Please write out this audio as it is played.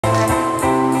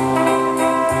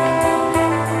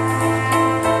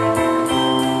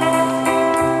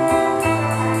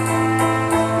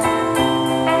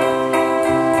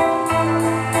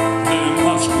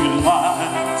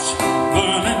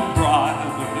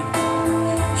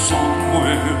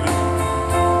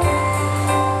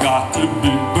got to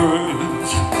be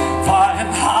birds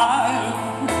flying high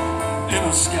in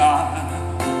a sky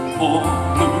more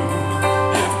blue.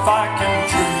 If I can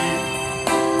dream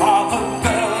of a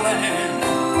land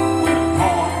where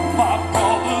all my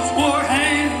brothers were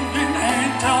hand in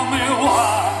hand, tell me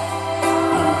why,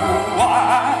 oh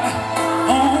why,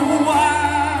 oh why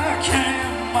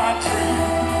can't my dream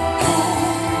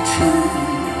come true?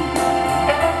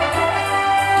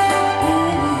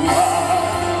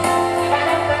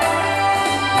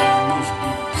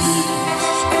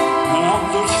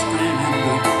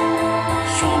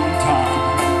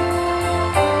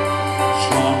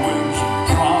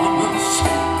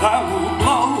 That